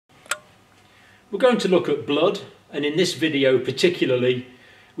We're going to look at blood, and in this video particularly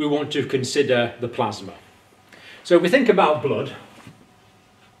we want to consider the plasma. So if we think about blood,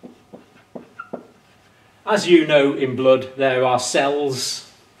 as you know, in blood there are cells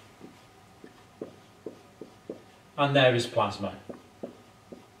and there is plasma.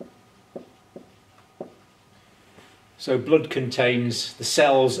 So blood contains the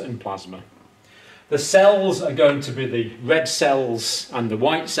cells and plasma. The cells are going to be the red cells and the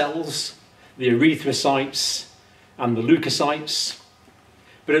white cells, the erythrocytes and the leukocytes.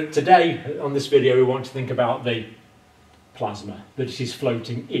 But today, on this video, we want to think about the plasma that it is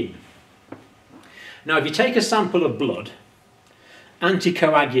floating in. Now, if you take a sample of blood,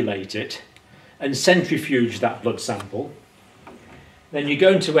 anticoagulate it, and centrifuge that blood sample, then you're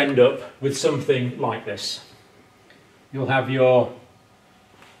going to end up with something like this. You'll have your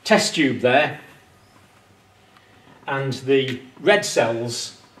test tube there, and the red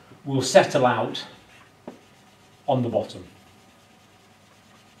cells will settle out on the bottom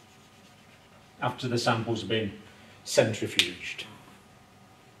after the sample's been centrifuged.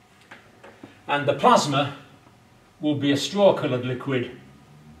 And the plasma will be a straw-coloured liquid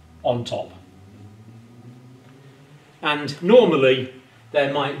on top. And normally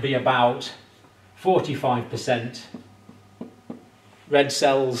there might be about 45% red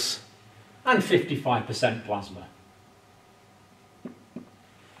cells and 55% plasma.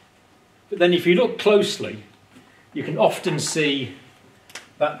 But then if you look closely, you can often see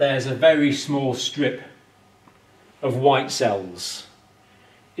that there's a very small strip of white cells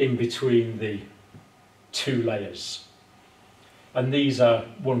in between the two layers. And these are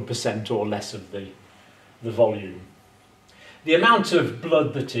 1% or less of the volume. The amount of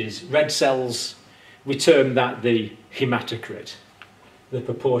blood that is red cells, we term that the hematocrit, the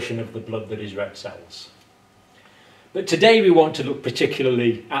proportion of the blood that is red cells. But today we want to look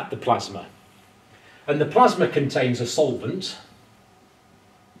particularly at the plasma. And the plasma contains a solvent.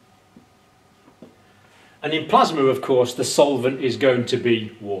 And in plasma, of course, the solvent is going to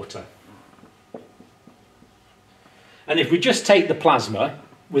be water. And if we just take the plasma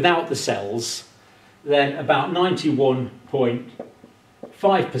without the cells, then about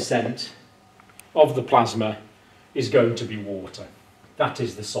 91.5% of the plasma is going to be water. That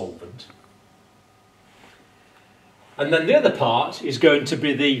is the solvent. And then the other part is going to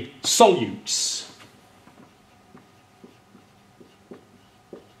be the solutes.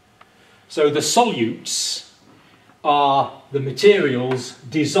 So the solutes are the materials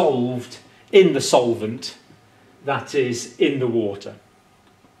dissolved in the solvent that is in the water.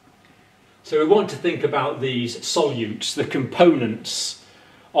 So we want to think about these solutes, the components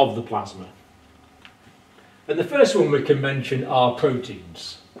of the plasma. And the first one we can mention are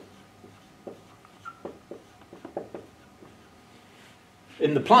proteins.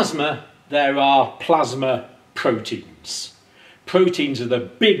 In the plasma, there are plasma proteins. Proteins are the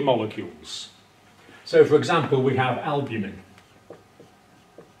big molecules. So, for example, we have albumin.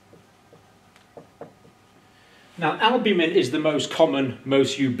 Now, albumin is the most common,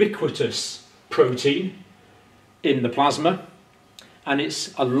 most ubiquitous protein in the plasma, and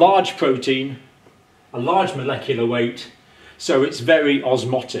it's a large protein, a large molecular weight, so it's very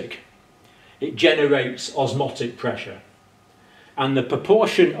osmotic. It generates osmotic pressure. And the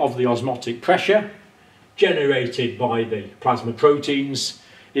proportion of the osmotic pressure generated by the plasma proteins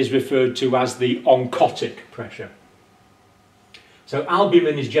is referred to as the oncotic pressure. So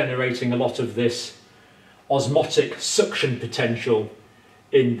albumin is generating a lot of this osmotic suction potential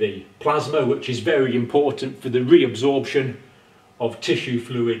in the plasma, which is very important for the reabsorption of tissue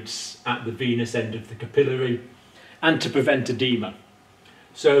fluids at the venous end of the capillary and to prevent edema.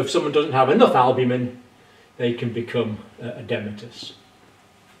 So if someone doesn't have enough albumin, they can become edematous.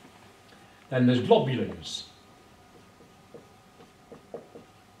 Then there's globulins.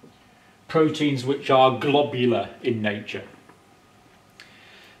 Proteins which are globular in nature.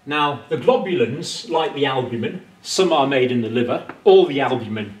 Now, the globulins, like the albumin, some are made in the liver. All the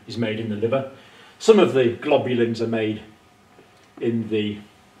albumin is made in the liver. Some of the globulins are made in the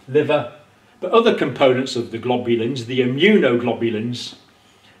liver. But other components of the globulins, the immunoglobulins,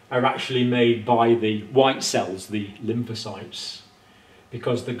 are actually made by the white cells, the lymphocytes,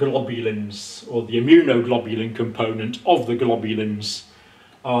 because the globulins, or the immunoglobulin component of the globulins,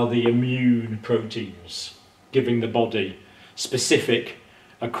 are the immune proteins, giving the body specific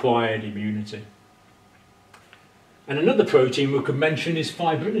acquired immunity. And another protein we could mention is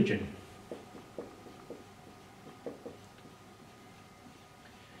fibrinogen.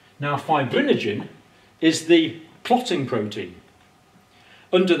 Now, fibrinogen is the clotting protein.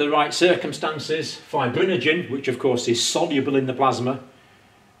 Under the right circumstances, fibrinogen, which of course is soluble in the plasma,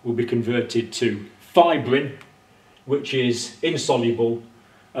 will be converted to fibrin, which is insoluble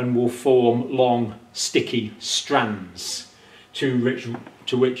and will form long sticky strands to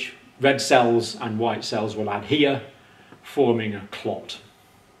which red cells and white cells will adhere, forming a clot.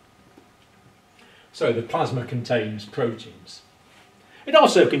 So the plasma contains proteins. It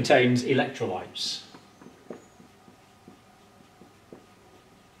also contains electrolytes.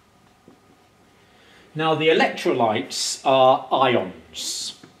 Now the electrolytes are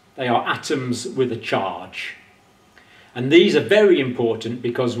ions. They are atoms with a charge. And these are very important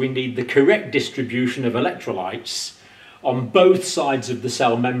because we need the correct distribution of electrolytes on both sides of the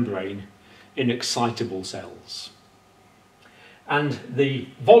cell membrane in excitable cells. And the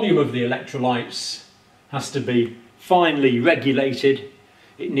volume of the electrolytes has to be finely regulated.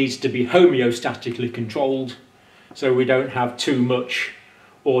 It needs to be homeostatically controlled so we don't have too much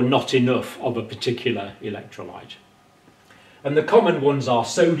or not enough of a particular electrolyte. And the common ones are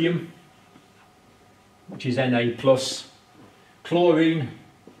sodium, which is Na+, chlorine,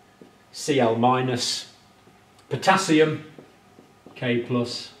 Cl-, potassium, K+,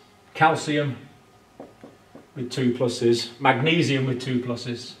 calcium with 2 pluses, magnesium with 2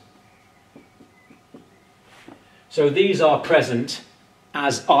 pluses. So these are present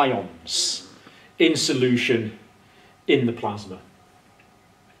as ions in solution in the plasma.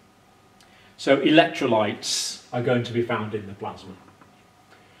 So electrolytes are going to be found in the plasma.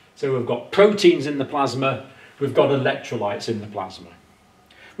 So we've got proteins in the plasma, we've got electrolytes in the plasma.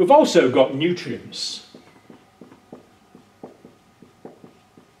 We've also got nutrients.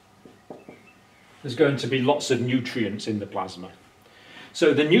 There's going to be lots of nutrients in the plasma.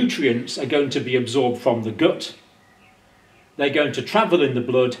 So the nutrients are going to be absorbed from the gut. They're going to travel in the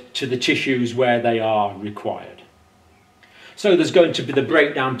blood to the tissues where they are required. So there's going to be the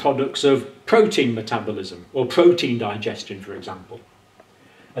breakdown products of protein metabolism or protein digestion, for example.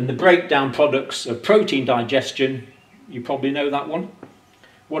 And the breakdown products of protein digestion, you probably know that one.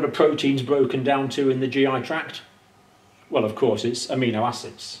 What are proteins broken down to in the GI tract? Well, of course, it's amino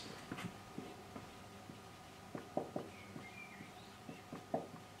acids.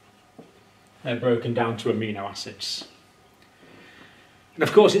 They're broken down to amino acids. And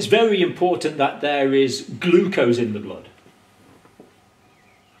of course, it's very important that there is glucose in the blood.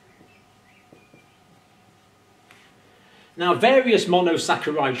 Now, various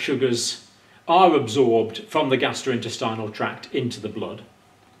monosaccharide sugars are absorbed from the gastrointestinal tract into the blood.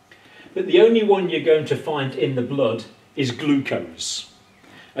 But the only one you're going to find in the blood is glucose.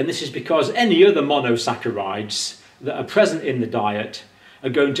 And this is because any other monosaccharides that are present in the diet are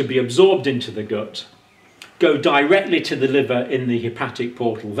going to be absorbed into the gut, go directly to the liver in the hepatic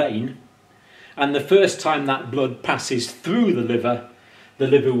portal vein, and the first time that blood passes through the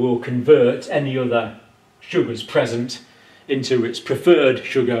liver will convert any other sugars present into its preferred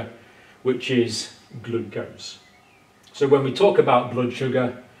sugar, which is glucose. So when we talk about blood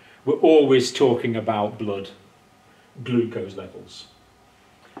sugar, we're always talking about blood glucose levels.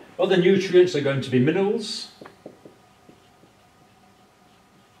 Other nutrients are going to be minerals.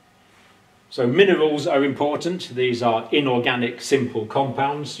 So minerals are important. These are inorganic simple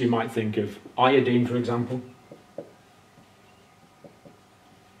compounds. You might think of iodine, for example.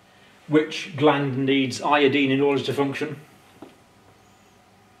 Which gland needs iodine in order to function?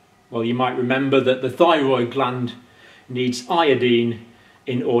 Well, you might remember that the thyroid gland needs iodine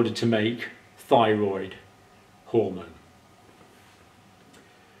in order to make thyroid hormone.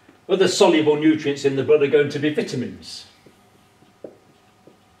 Other soluble nutrients in the blood are going to be vitamins.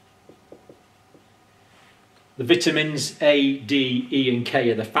 The vitamins A, D, E and K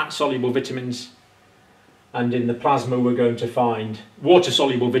are the fat-soluble vitamins, and in the plasma we're going to find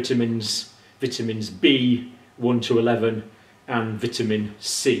water-soluble vitamins, vitamins B, 1 to 11, and vitamin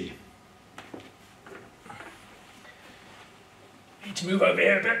C. Need to move over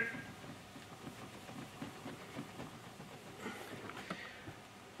here a bit.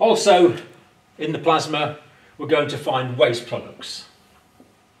 Also, in the plasma, we're going to find waste products.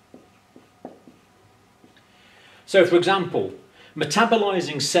 So, for example,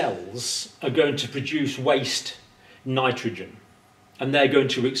 metabolizing cells are going to produce waste nitrogen, and they're going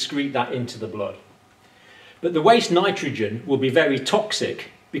to excrete that into the blood. But the waste nitrogen will be very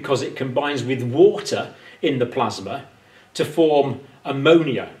toxic because it combines with water in the plasma to form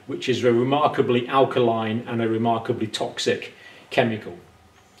ammonia, which is a remarkably alkaline and a remarkably toxic chemical.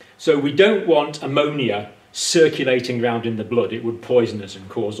 So we don't want ammonia circulating around in the blood. It would poison us and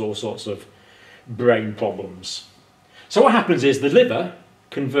cause all sorts of brain problems. So what happens is the liver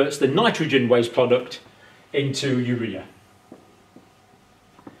converts the nitrogen waste product into urea.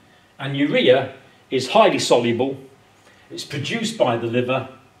 And urea is highly soluble, it's produced by the liver,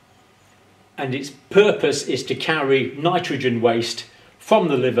 and its purpose is to carry nitrogen waste from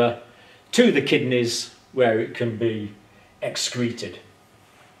the liver to the kidneys where it can be excreted.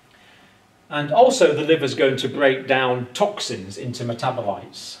 And also the liver is going to break down toxins into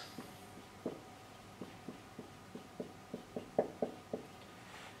metabolites.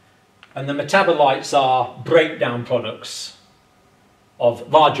 And the metabolites are breakdown products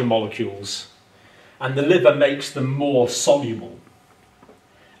of larger molecules, and the liver makes them more soluble,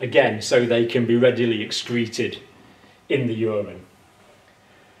 again, so they can be readily excreted in the urine.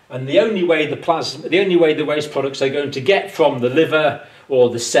 And the only way the waste products are going to get from the liver or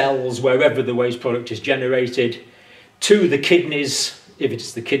the cells, wherever the waste product is generated, to the kidneys, if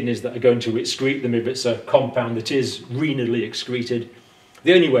it's the kidneys that are going to excrete them, if it's a compound that is renally excreted,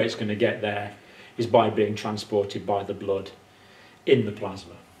 the only way it's going to get there is by being transported by the blood in the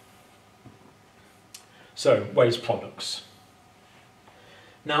plasma. So, waste products.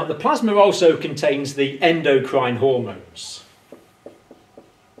 Now, the plasma also contains the endocrine hormones.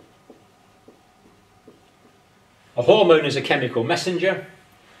 A hormone is a chemical messenger.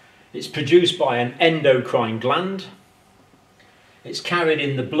 It's produced by an endocrine gland. It's carried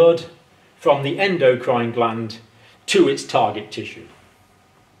in the blood from the endocrine gland to its target tissue.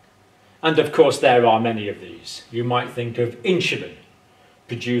 And of course there are many of these. You might think of insulin,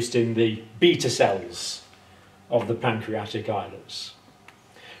 produced in the beta cells of the pancreatic islets.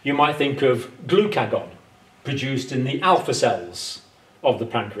 You might think of glucagon, produced in the alpha cells of the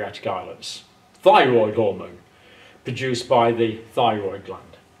pancreatic islets. Thyroid hormone, produced by the thyroid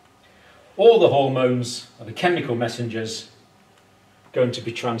gland. All the hormones are the chemical messengers going to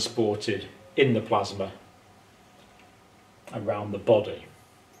be transported in the plasma around the body.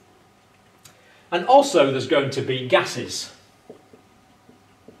 And also there's going to be gases.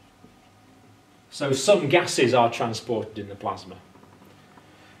 So some gases are transported in the plasma.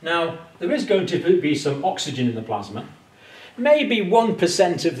 Now, there is going to be some oxygen in the plasma. Maybe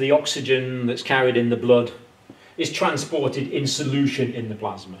 1% of the oxygen that's carried in the blood is transported in solution in the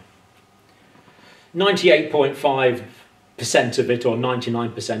plasma. 98.5% of it, or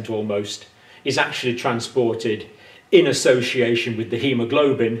 99% almost, is actually transported in association with the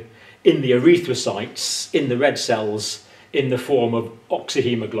hemoglobin in the erythrocytes, in the red cells, in the form of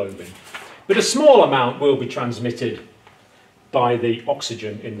oxyhemoglobin. But a small amount will be transmitted by the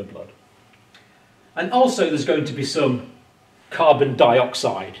oxygen in the blood. And also there's going to be some carbon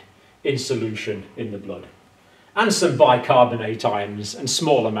dioxide in solution in the blood, and some bicarbonate ions and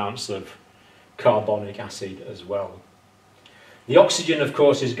small amounts of carbonic acid as well. The oxygen, of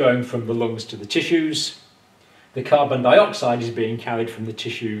course, is going from the lungs to the tissues. The carbon dioxide is being carried from the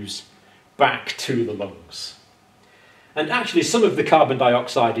tissues back to the lungs. And actually some of the carbon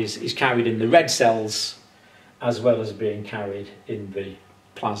dioxide is carried in the red cells as well as being carried in the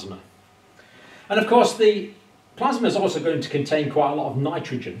plasma. And of course the plasma is also going to contain quite a lot of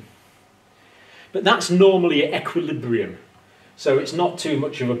nitrogen, but that's normally at equilibrium, so it's not too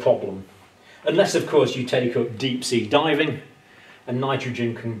much of a problem, unless of course you take up deep sea diving, and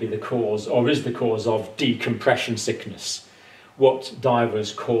nitrogen can be the cause, or is the cause, of decompression sickness, what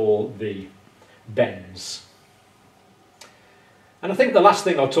divers call the bends. And I think the last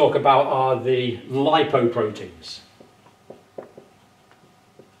thing I'll talk about are the lipoproteins.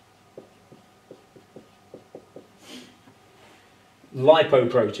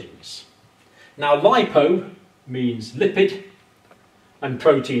 Lipoproteins. Now, lipo means lipid, and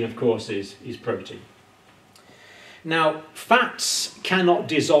protein, of course, is protein. Now, fats cannot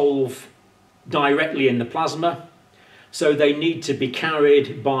dissolve directly in the plasma, so they need to be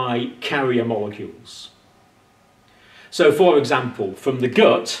carried by carrier molecules. So, for example, from the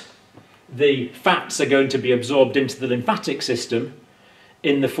gut, the fats are going to be absorbed into the lymphatic system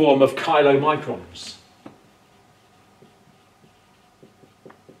in the form of chylomicrons.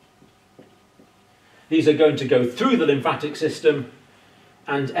 These are going to go through the lymphatic system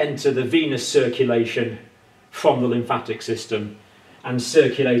and enter the venous circulation from the lymphatic system and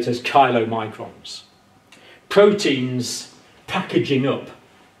circulate as chylomicrons. Proteins packaging up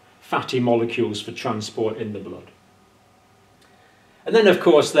fatty molecules for transport in the blood. And then, of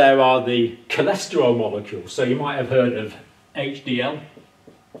course, there are the cholesterol molecules. So you might have heard of HDL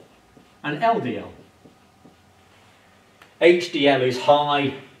and LDL. HDL is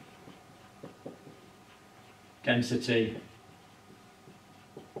high density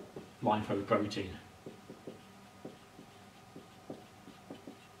lipoprotein.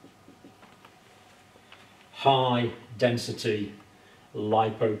 High density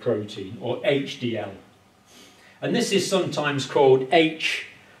lipoprotein, or HDL. And this is sometimes called H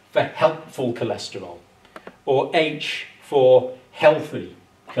for helpful cholesterol, or H for healthy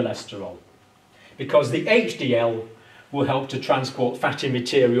cholesterol. because the HDL will help to transport fatty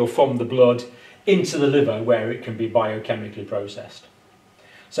material from the blood into the liver where it can be biochemically processed.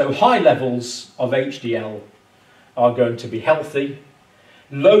 So high levels of HDL are going to be healthy.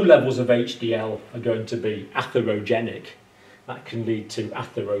 Low levels of HDL are going to be atherogenic. That can lead to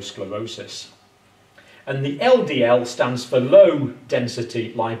atherosclerosis. And the LDL stands for low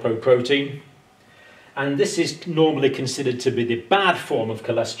density lipoprotein. And this is normally considered to be the bad form of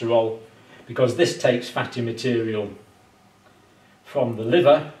cholesterol because this takes fatty material from the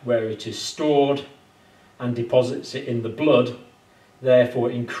liver where it is stored and deposits it in the blood,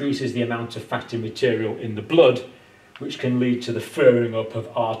 therefore increases the amount of fatty material in the blood, which can lead to the furring up of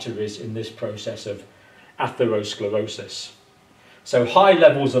arteries in this process of atherosclerosis. So high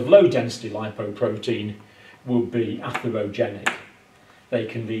levels of low density lipoprotein will be atherogenic. They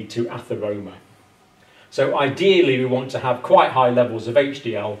can lead to atheroma. So ideally we want to have quite high levels of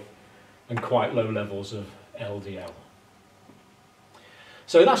HDL and quite low levels of LDL.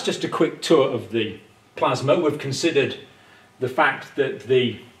 So that's just a quick tour of the plasma. We've considered the fact that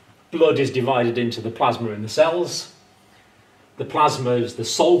the blood is divided into the plasma and the cells. The plasma is the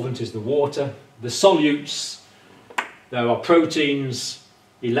solvent, is the water. The solutes, there are proteins,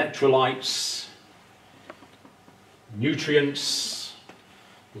 electrolytes, nutrients,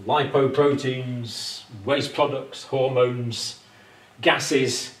 lipoproteins, waste products, hormones,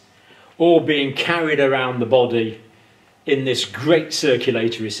 gases, all being carried around the body in this great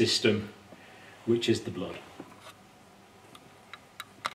circulatory system, which is the blood.